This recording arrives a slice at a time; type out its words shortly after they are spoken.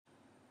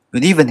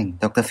Good evening,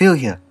 Dr. Phil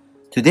here.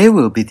 Today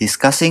we'll be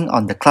discussing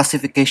on the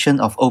classification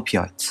of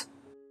opioids.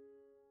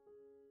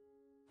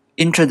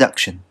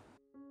 Introduction.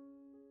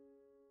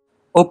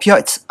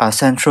 Opioids are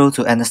central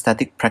to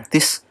anesthetic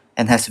practice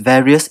and has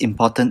various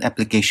important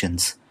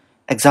applications.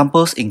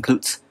 Examples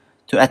include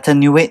to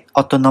attenuate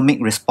autonomic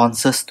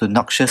responses to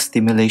noxious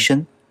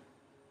stimulation,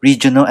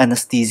 regional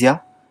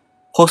anesthesia,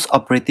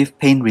 post-operative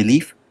pain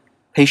relief,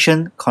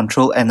 patient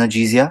control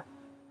analgesia,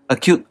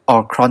 acute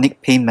or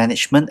chronic pain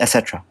management,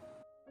 etc.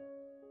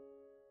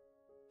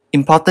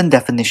 Important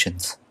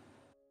definitions.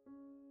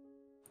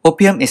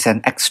 Opium is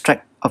an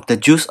extract of the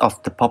juice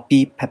of the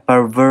poppy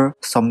Papaver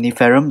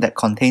somniferum that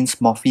contains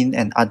morphine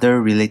and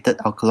other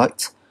related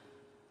alkaloids.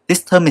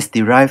 This term is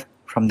derived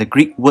from the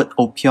Greek word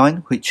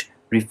opion, which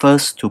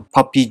refers to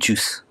poppy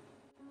juice.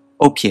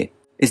 Opiate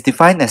is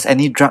defined as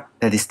any drug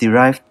that is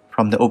derived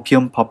from the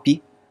opium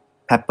poppy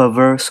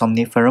Papaver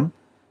somniferum.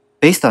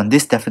 Based on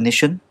this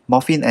definition,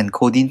 morphine and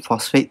codeine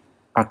phosphate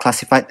are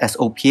classified as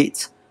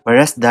opiates,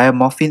 whereas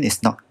diamorphine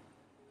is not.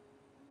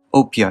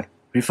 Opioid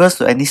refers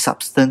to any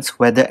substance,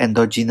 whether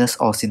endogenous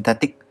or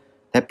synthetic,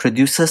 that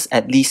produces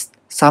at least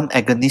some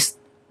agonist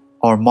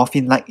or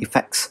morphine-like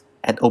effects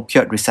at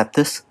opioid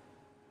receptors.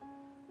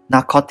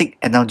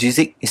 Narcotic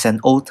analgesic is an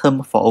old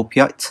term for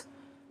opioids.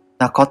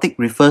 Narcotic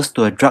refers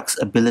to a drug's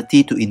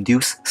ability to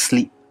induce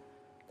sleep.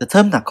 The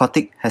term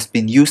narcotic has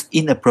been used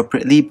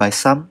inappropriately by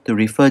some to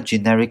refer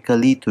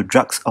generically to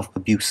drugs of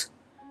abuse.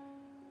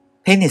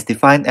 Pain is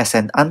defined as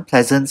an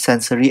unpleasant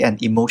sensory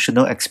and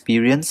emotional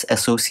experience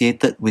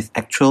associated with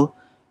actual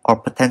or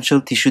potential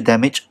tissue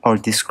damage or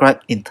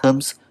described in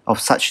terms of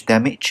such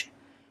damage,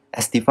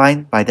 as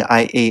defined by the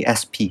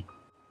IASP.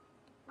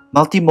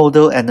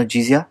 Multimodal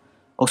analgesia,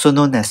 also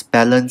known as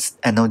balanced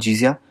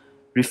analgesia,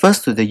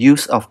 refers to the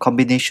use of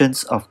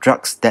combinations of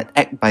drugs that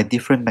act by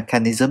different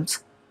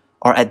mechanisms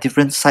or at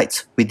different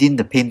sites within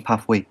the pain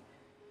pathway.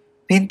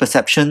 Pain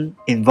perception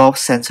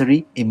involves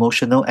sensory,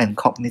 emotional, and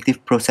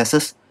cognitive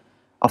processes,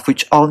 of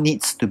which all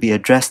needs to be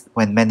addressed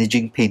when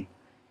managing pain.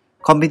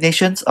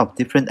 Combinations of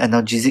different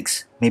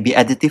analgesics may be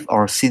additive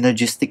or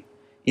synergistic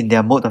in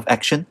their mode of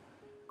action,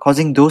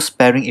 causing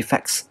dose-sparing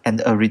effects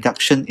and a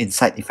reduction in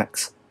side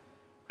effects.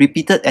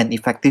 Repeated and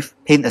effective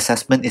pain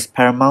assessment is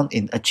paramount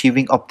in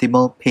achieving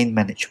optimal pain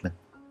management.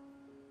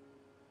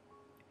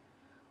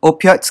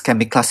 Opioids can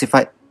be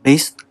classified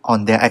based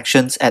on their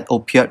actions at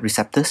opioid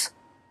receptors.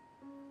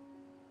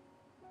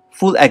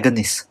 Full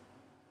agonists.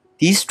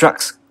 These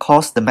drugs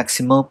cause the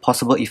maximal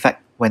possible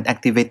effect when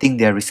activating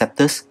their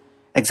receptors.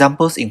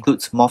 Examples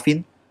include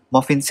morphine,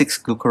 morphine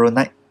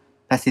 6-glucuronide,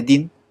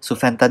 pethidine,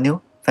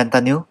 sufentanil,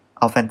 fentanyl,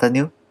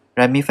 alfentanil,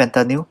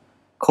 remifentanil,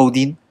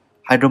 codeine,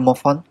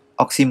 hydromorphone,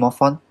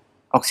 oxymorphone,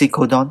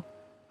 oxycodone,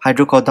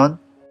 hydrocodone,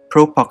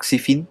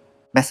 propoxyphene,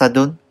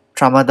 methadone,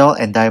 tramadol,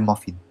 and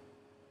diamorphine.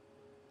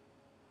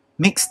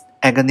 Mixed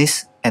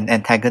agonists and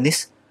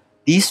antagonists.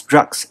 These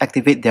drugs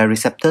activate their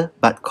receptor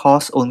but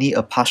cause only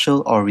a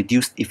partial or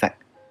reduced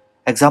effect.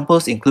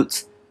 Examples include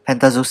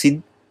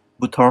pentazocine,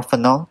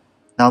 butorphanol,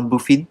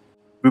 nalbuphine,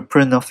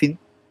 buprenorphine,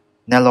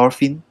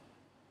 nalorphine,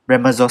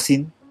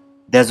 ramizosin,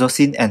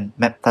 dazosine, and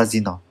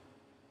meptazinol.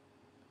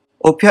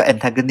 Opioid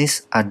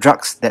antagonists are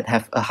drugs that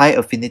have a high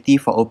affinity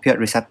for opioid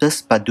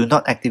receptors but do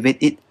not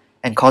activate it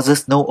and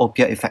causes no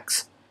opioid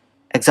effects.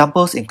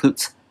 Examples include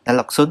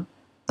naloxone,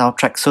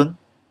 naltrexone,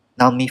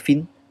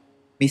 nalmefene,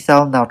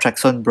 methyl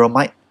naltrexone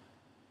bromide,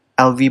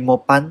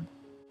 alvimopan,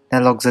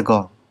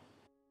 naloxegol.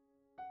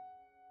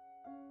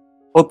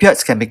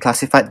 Opioids can be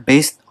classified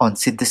based on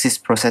synthesis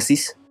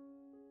processes.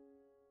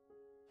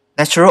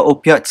 Natural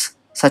opioids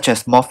such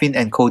as morphine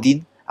and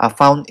codeine are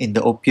found in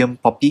the opium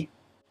poppy.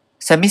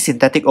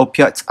 Semi-synthetic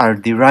opioids are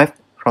derived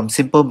from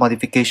simple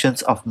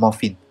modifications of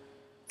morphine.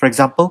 For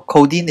example,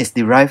 codeine is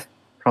derived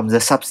from the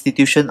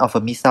substitution of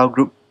a methyl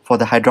group for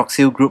the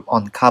hydroxyl group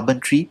on carbon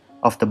 3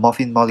 of the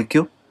morphine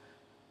molecule.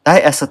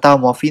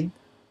 Diacetylmorphine,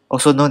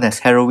 also known as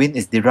heroin,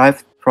 is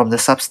derived from the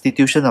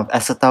substitution of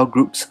acetyl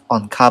groups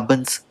on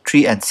carbons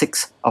 3 and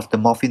 6 of the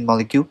morphine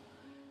molecule.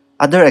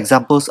 Other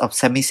examples of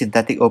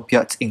semi-synthetic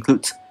opioids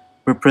include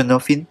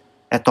buprenorphine,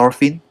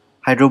 atropine,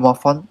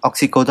 hydromorphone,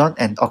 oxycodone,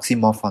 and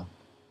oxymorphone.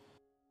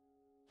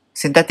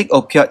 Synthetic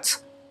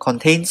opioids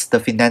contains the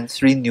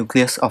phenanthrene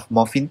nucleus of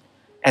morphine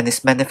and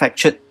is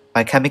manufactured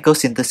by chemical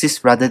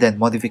synthesis rather than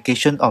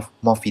modification of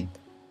morphine.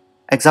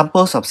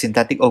 Examples of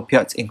synthetic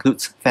opioids include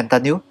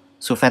fentanyl,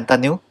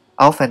 sufentanil,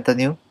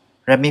 alfentanil,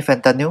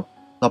 remifentanil,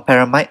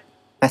 loperamide,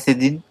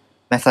 pethidine,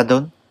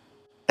 methadone,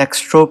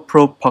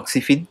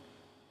 dextropropoxyphene,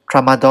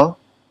 tramadol,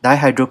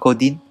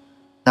 dihydrocodeine,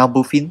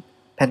 nalbuphine,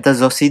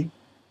 pentazocine,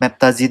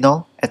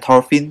 meptazinol,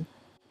 atropine,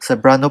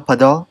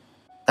 sabranopadol,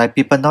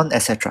 dipipanon,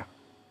 etc.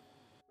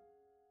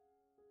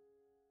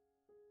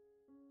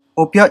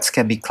 Opioids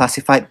can be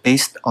classified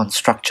based on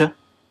structure.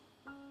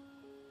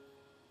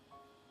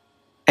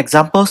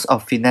 Examples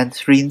of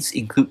phenanthrenes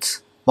include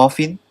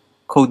morphine,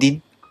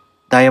 codeine,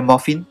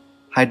 diamorphine,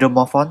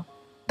 hydromorphone,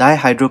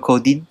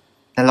 dihydrocodeine,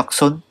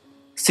 naloxone,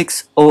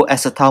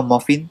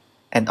 6-O-acetylmorphine,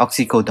 and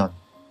oxycodone.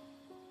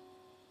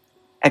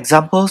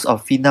 Examples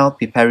of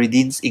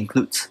phenylpipyridines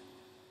include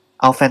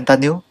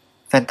alfentanyl,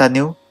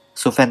 fentanyl,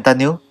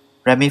 sulfentanyl,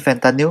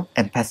 remifentanil,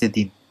 and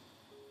pethidine.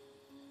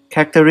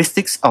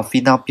 Characteristics of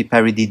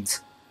phenylpipyridines.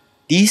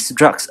 These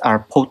drugs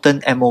are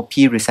potent MOP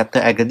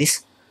receptor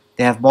agonists.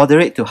 They have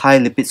moderate to high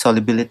lipid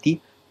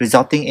solubility,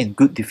 resulting in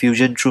good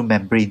diffusion through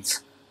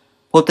membranes.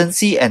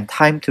 Potency and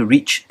time to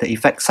reach the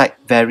effect site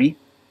vary.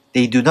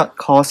 They do not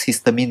cause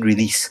histamine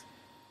release.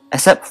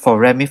 Except for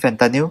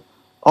remifentanil,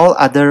 all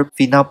other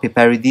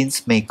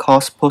phenylpipyridines may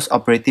cause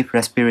post-operative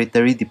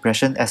respiratory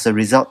depression as a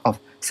result of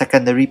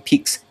secondary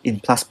peaks in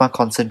plasma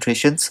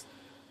concentrations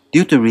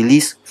due to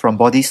release from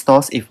body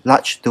stores if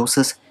large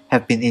doses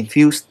have been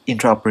infused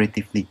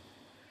intraoperatively.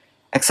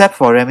 Except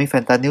for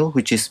remifentanil,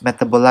 which is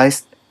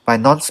metabolized by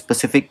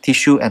non-specific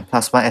tissue and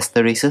plasma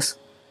esterases,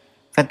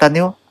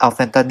 fentanyl,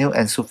 alfentanyl,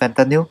 and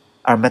sulfentanyl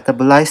are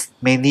metabolized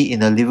mainly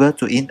in the liver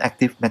to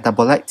inactive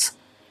metabolites.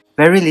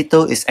 Very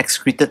little is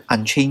excreted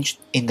unchanged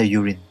in the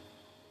urine.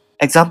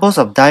 Examples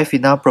of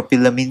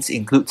diphenylpropylamines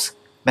include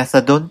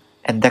methadone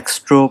and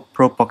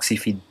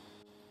dextropropoxyphene.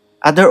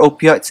 Other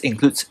opioids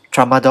include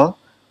tramadol,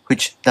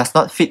 which does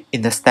not fit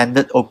in the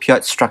standard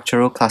opioid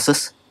structural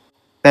classes,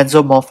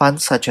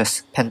 benzomorphines such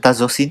as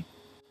pentazocine,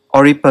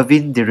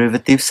 oripavine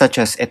derivatives such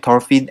as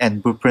atorphine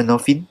and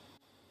buprenorphine,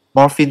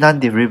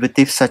 morphinan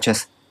derivatives such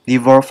as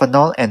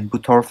levorphanol and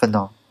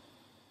butorphanol.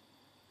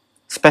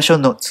 Special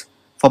notes: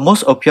 for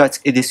most opioids,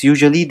 it is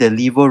usually the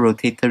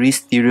levorotatory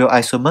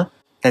stereoisomer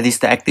that is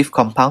the active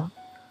compound.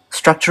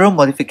 Structural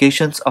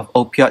modifications of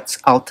opioids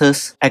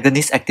alters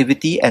agonist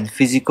activity and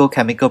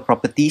physicochemical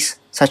properties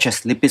such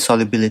as lipid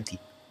solubility.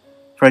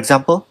 For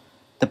example,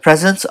 the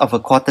presence of a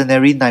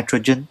quaternary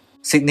nitrogen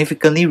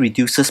significantly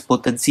reduces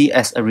potency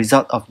as a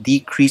result of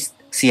decreased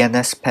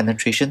CNS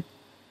penetration.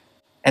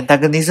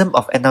 Antagonism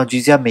of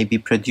analgesia may be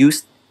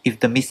produced if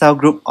the methyl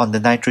group on the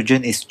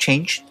nitrogen is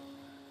changed.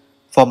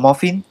 For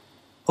morphine,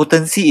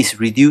 potency is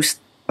reduced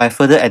by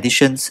further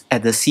additions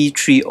at the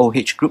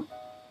C3OH group.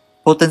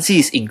 Potency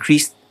is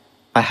increased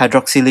by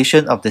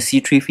hydroxylation of the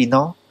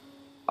C3-phenol,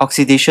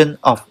 oxidation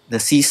of the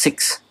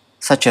C6,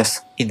 such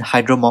as in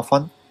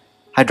hydromorphone,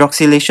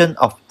 hydroxylation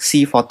of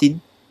C14,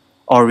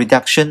 or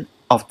reduction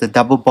of the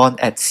double bond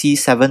at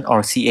C7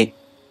 or C8.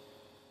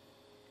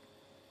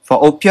 For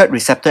opioid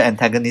receptor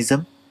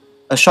antagonism,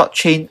 a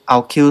short-chain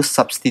alkyl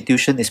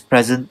substitution is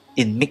present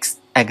in mixed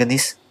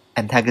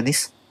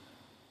agonist-antagonists.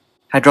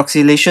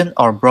 Hydroxylation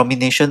or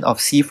bromination of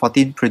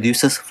C14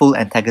 produces full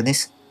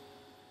antagonist.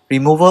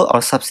 Removal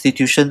or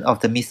substitution of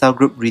the methyl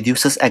group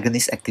reduces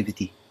agonist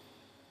activity.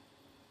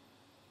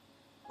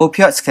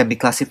 Opioids can be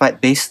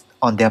classified based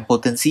on their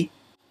potency.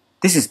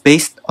 This is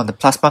based on the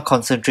plasma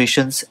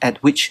concentrations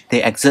at which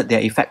they exert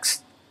their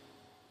effects,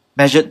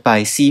 measured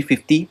by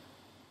C50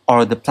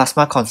 or the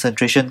plasma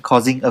concentration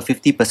causing a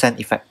 50%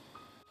 effect.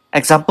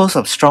 Examples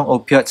of strong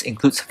opioids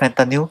include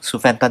fentanyl,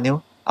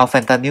 sulfentanyl,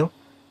 alfentanyl,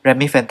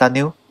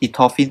 remifentanil,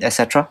 atorphine,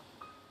 etc.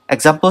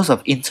 Examples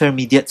of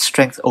intermediate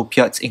strength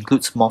opioids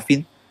include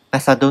morphine,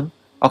 methadone,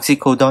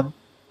 oxycodone,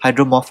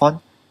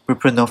 hydromorphone,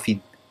 buprenorphine.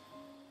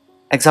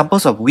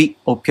 Examples of weak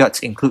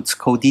opioids include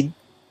codeine,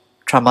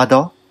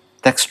 tramadol,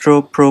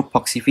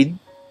 dextropropoxyphene,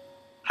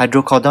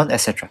 hydrocodone,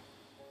 etc.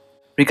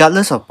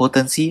 Regardless of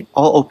potency,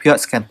 all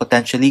opioids can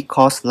potentially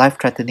cause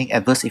life-threatening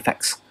adverse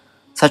effects,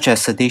 such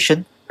as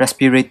sedation,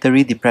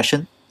 respiratory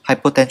depression,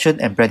 hypotension,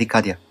 and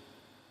bradycardia.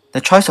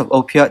 The choice of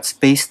opioids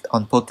based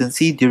on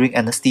potency during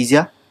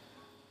anesthesia.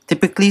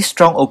 Typically,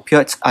 strong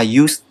opioids are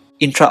used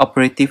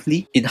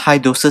intraoperatively in high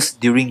doses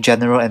during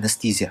general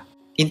anesthesia.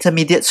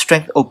 Intermediate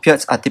strength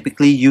opioids are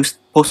typically used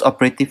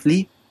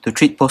postoperatively to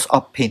treat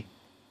post-op pain.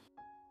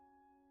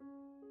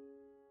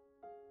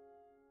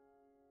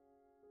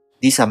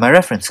 These are my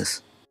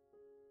references.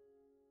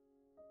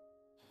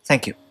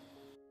 Thank you.